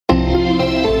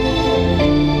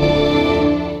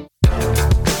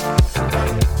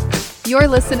You're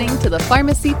listening to the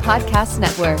Pharmacy Podcast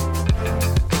Network.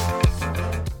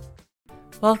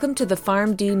 Welcome to the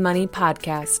PharmD Money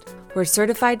Podcast, where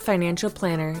certified financial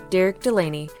planner Derek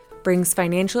Delaney brings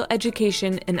financial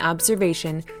education and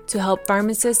observation to help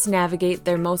pharmacists navigate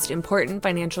their most important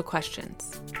financial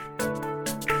questions.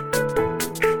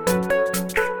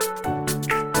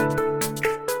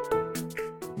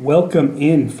 Welcome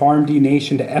in, PharmD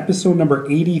Nation, to episode number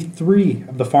 83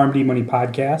 of the PharmD Money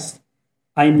Podcast.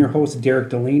 I am your host, Derek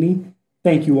Delaney.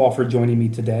 Thank you all for joining me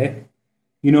today.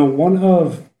 You know, one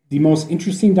of the most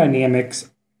interesting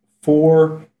dynamics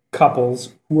for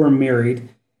couples who are married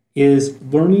is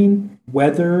learning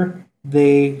whether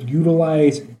they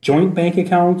utilize joint bank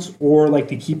accounts or like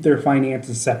to keep their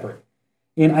finances separate.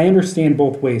 And I understand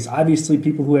both ways. Obviously,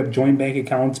 people who have joint bank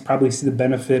accounts probably see the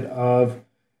benefit of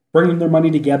bringing their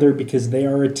money together because they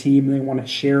are a team and they want to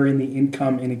share in the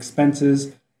income and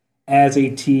expenses as a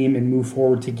team and move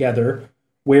forward together.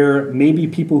 Where maybe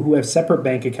people who have separate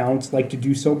bank accounts like to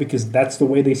do so because that's the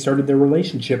way they started their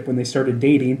relationship when they started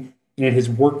dating, and it has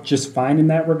worked just fine in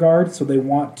that regard. So they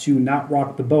want to not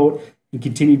rock the boat and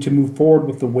continue to move forward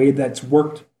with the way that's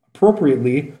worked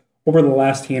appropriately over the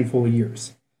last handful of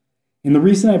years. And the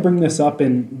reason I bring this up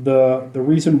and the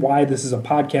reason why this is a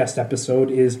podcast episode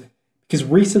is because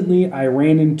recently I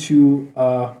ran into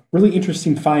a really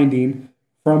interesting finding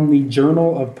from the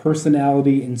Journal of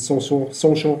Personality and Social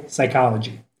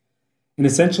Psychology. And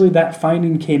essentially that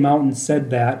finding came out and said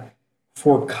that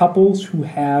for couples who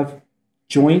have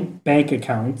joint bank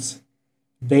accounts,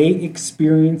 they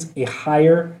experience a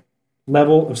higher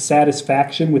level of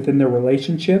satisfaction within their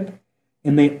relationship,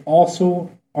 and they also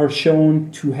are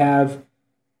shown to have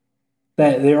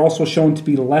that they're also shown to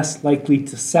be less likely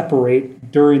to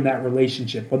separate during that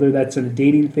relationship, whether that's in a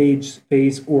dating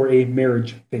phase or a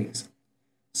marriage phase.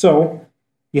 So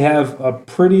you have a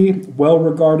pretty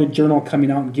well-regarded journal coming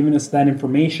out and giving us that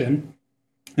information.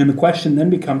 And the question then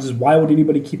becomes is why would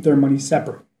anybody keep their money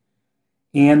separate?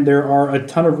 And there are a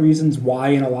ton of reasons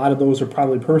why, and a lot of those are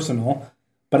probably personal.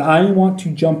 But I want to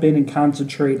jump in and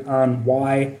concentrate on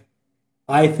why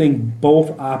I think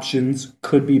both options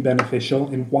could be beneficial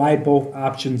and why both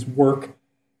options work.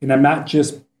 And I'm not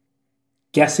just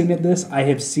guessing at this. I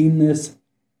have seen this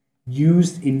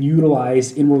used and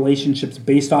utilized in relationships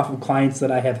based off of clients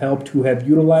that I have helped who have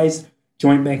utilized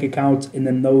joint bank accounts and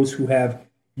then those who have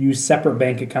used separate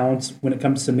bank accounts when it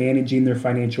comes to managing their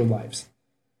financial lives.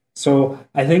 So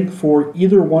I think for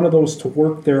either one of those to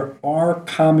work, there are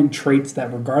common traits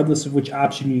that regardless of which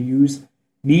option you use,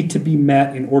 need to be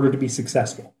met in order to be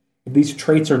successful. If these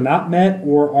traits are not met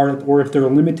or if they're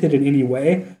limited in any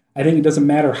way, I think it doesn't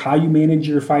matter how you manage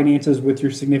your finances with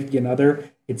your significant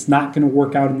other, it's not going to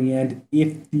work out in the end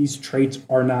if these traits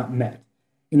are not met.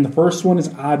 And the first one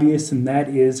is obvious, and that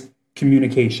is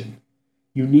communication.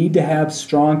 You need to have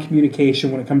strong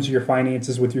communication when it comes to your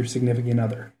finances with your significant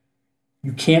other.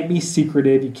 You can't be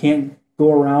secretive. You can't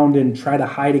go around and try to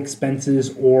hide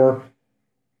expenses or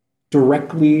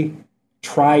directly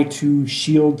try to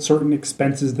shield certain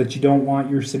expenses that you don't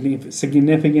want your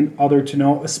significant other to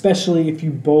know, especially if you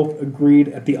both agreed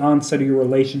at the onset of your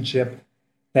relationship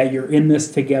that you're in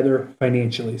this together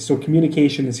financially. So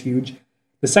communication is huge.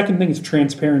 The second thing is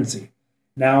transparency.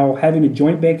 Now, having a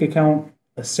joint bank account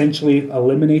essentially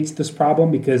eliminates this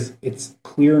problem because it's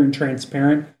clear and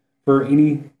transparent for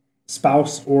any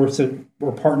spouse or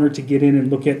partner to get in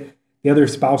and look at the other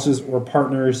spouse's or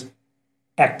partner's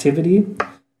activity.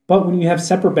 But when you have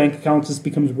separate bank accounts, this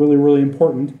becomes really, really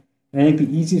important. And I think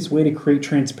the easiest way to create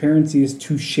transparency is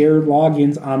to share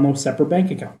logins on those separate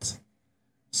bank accounts.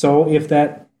 So if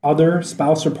that other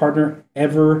spouse or partner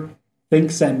ever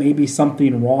thinks that maybe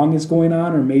something wrong is going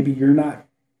on, or maybe you're not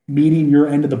meeting your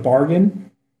end of the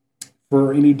bargain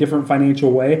for any different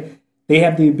financial way, they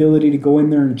have the ability to go in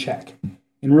there and check.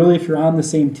 And really, if you're on the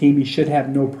same team, you should have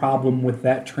no problem with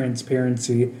that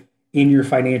transparency in your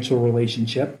financial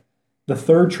relationship. The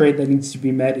third trait that needs to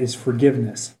be met is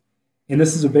forgiveness. And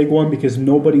this is a big one because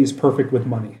nobody is perfect with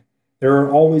money. There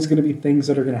are always going to be things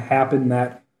that are going to happen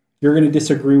that you're going to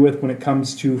disagree with when it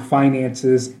comes to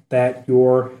finances that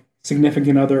your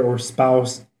significant other or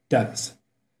spouse does.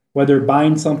 Whether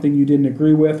buying something you didn't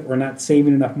agree with or not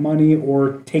saving enough money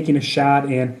or taking a shot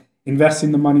and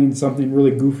investing the money in something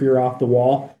really goofy or off the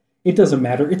wall, it doesn't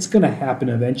matter. It's going to happen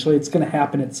eventually. It's going to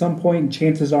happen at some point, and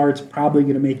chances are it's probably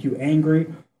going to make you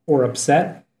angry or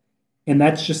upset. And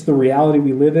that's just the reality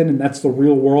we live in, and that's the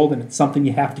real world, and it's something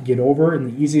you have to get over.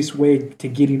 And the easiest way to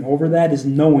getting over that is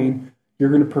knowing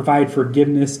you're going to provide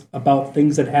forgiveness about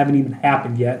things that haven't even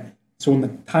happened yet. So when the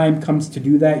time comes to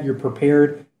do that, you're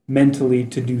prepared mentally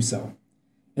to do so.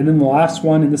 And then the last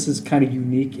one, and this is kind of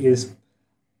unique, is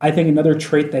I think another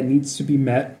trait that needs to be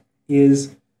met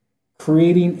is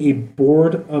creating a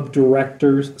board of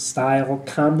directors style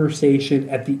conversation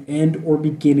at the end or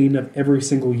beginning of every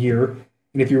single year.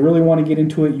 And if you really want to get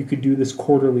into it, you could do this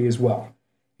quarterly as well.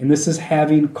 And this is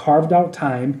having carved out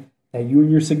time that you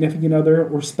and your significant other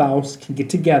or spouse can get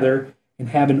together and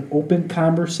have an open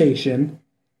conversation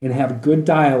and have good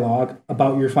dialogue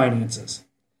about your finances.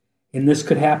 And this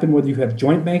could happen whether you have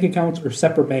joint bank accounts or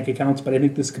separate bank accounts, but I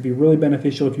think this could be really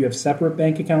beneficial if you have separate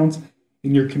bank accounts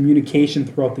and your communication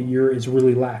throughout the year is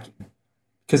really lacking.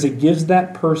 Because it gives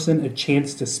that person a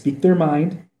chance to speak their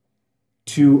mind,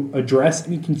 to address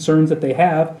any concerns that they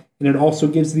have, and it also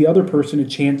gives the other person a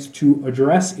chance to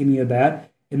address any of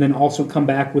that and then also come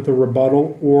back with a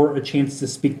rebuttal or a chance to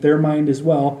speak their mind as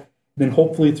well. And then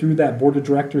hopefully through that board of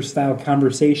directors style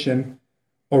conversation,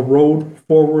 a road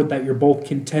forward that you're both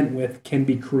content with can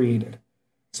be created.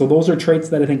 So those are traits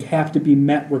that I think have to be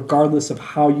met regardless of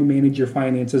how you manage your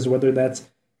finances, whether that's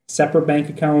separate bank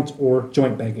accounts or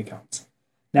joint bank accounts.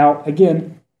 Now,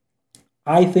 again,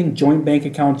 I think joint bank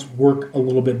accounts work a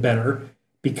little bit better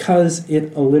because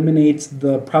it eliminates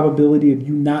the probability of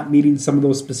you not meeting some of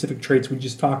those specific traits we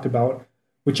just talked about,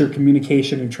 which are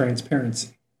communication and transparency.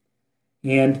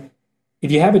 And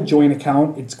if you have a joint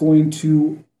account, it's going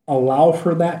to allow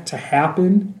for that to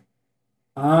happen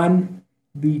on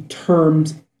the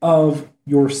terms of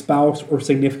your spouse or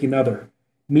significant other,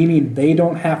 meaning they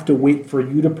don't have to wait for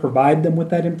you to provide them with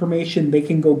that information. They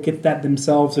can go get that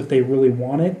themselves if they really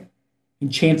want it.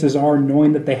 And chances are,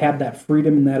 knowing that they have that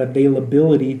freedom and that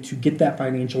availability to get that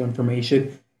financial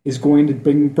information is going to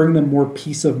bring them more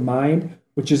peace of mind,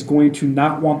 which is going to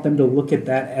not want them to look at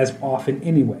that as often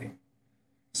anyway.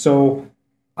 So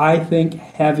I think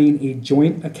having a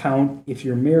joint account, if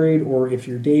you're married or if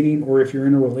you're dating or if you're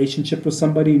in a relationship with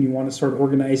somebody and you want to start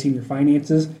organizing your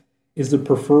finances, is the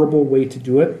preferable way to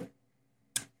do it.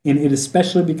 And it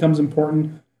especially becomes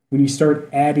important when you start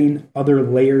adding other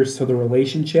layers to the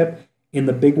relationship, and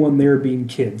the big one there being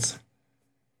kids.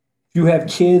 If you have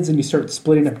kids and you start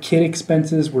splitting up kid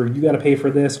expenses where you got to pay for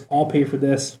this, I'll pay for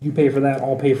this, you pay for that,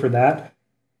 I'll pay for that,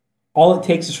 all it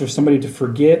takes is for somebody to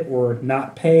forget or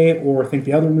not pay or think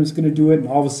the other one is going to do it, and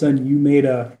all of a sudden you made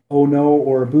a oh no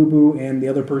or a boo-boo, and the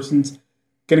other person's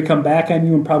going to come back on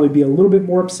you and probably be a little bit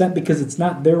more upset because it's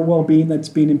not their well-being that's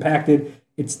being impacted,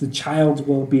 it's the child's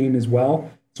well-being as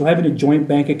well. So having a joint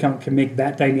bank account can make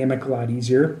that dynamic a lot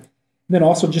easier. And then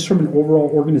also just from an overall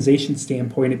organization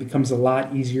standpoint, it becomes a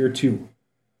lot easier too,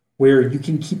 where you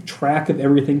can keep track of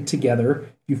everything together.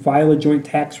 If you file a joint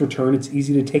tax return, it's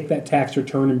easy to take that tax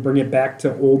return and bring it back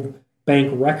to old bank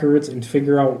records and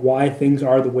figure out why things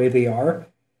are the way they are.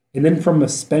 And then from a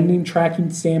spending tracking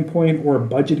standpoint or a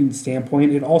budgeting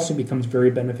standpoint, it also becomes very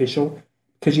beneficial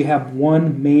because you have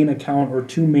one main account or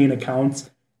two main accounts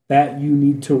that you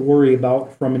need to worry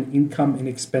about from an income and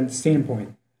expense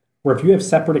standpoint. Where if you have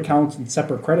separate accounts and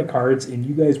separate credit cards and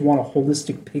you guys want a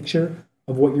holistic picture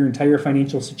of what your entire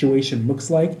financial situation looks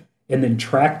like and then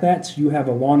track that so you have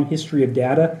a long history of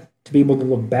data to be able to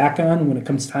look back on when it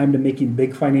comes time to making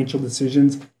big financial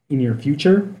decisions in your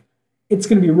future, it's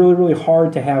going to be really, really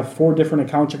hard to have 4 different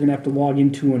accounts you're going to have to log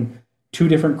into and 2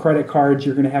 different credit cards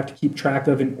you're going to have to keep track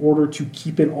of in order to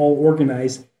keep it all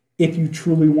organized if you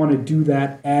truly want to do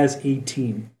that as a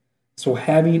team. So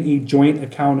having a joint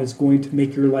account is going to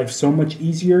make your life so much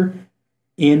easier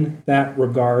in that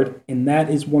regard. And that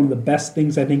is one of the best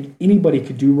things I think anybody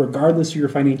could do, regardless of your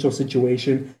financial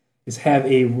situation, is have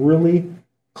a really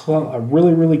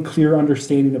clear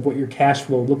understanding of what your cash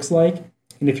flow looks like.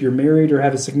 And if you're married or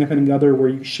have a significant other where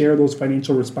you share those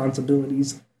financial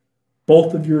responsibilities,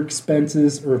 both of your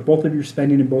expenses or both of your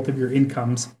spending and both of your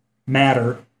incomes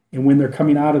matter. And when they're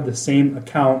coming out of the same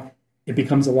account, it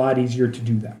becomes a lot easier to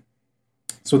do that.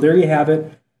 So there you have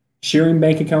it. Sharing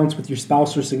bank accounts with your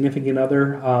spouse or significant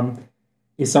other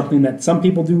is something that some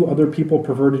people do. Other people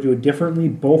prefer to do it differently.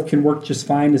 Both can work just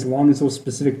fine as long as those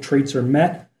specific traits are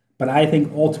met. But I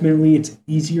think ultimately it's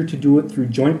easier to do it through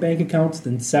joint bank accounts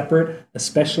than separate,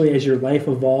 especially as your life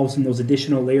evolves and those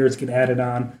additional layers get added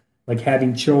on, like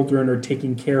having children or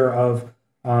taking care of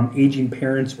aging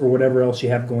parents or whatever else you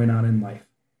have going on in life.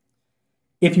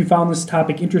 If you found this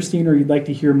topic interesting or you'd like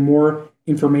to hear more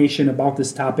information about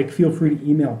this topic, feel free to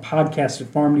email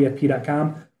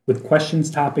podcast@farmdfp.com with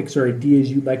questions, topics, or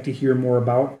ideas you'd like to hear more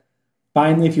about.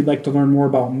 Finally, if you'd like to learn more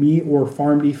about me or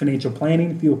PharmD Financial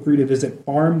Planning, feel free to visit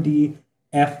farmdfp.com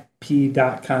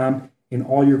and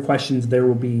all your questions there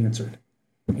will be answered.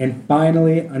 And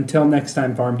finally, until next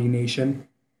time, PharmD Nation,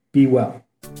 be well.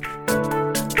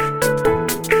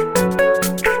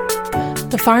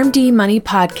 The PharmD Money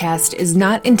podcast is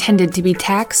not intended to be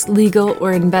tax, legal,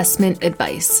 or investment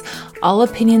advice. All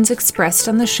opinions expressed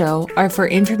on the show are for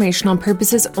informational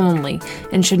purposes only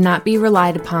and should not be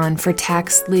relied upon for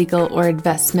tax, legal, or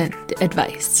investment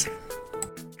advice.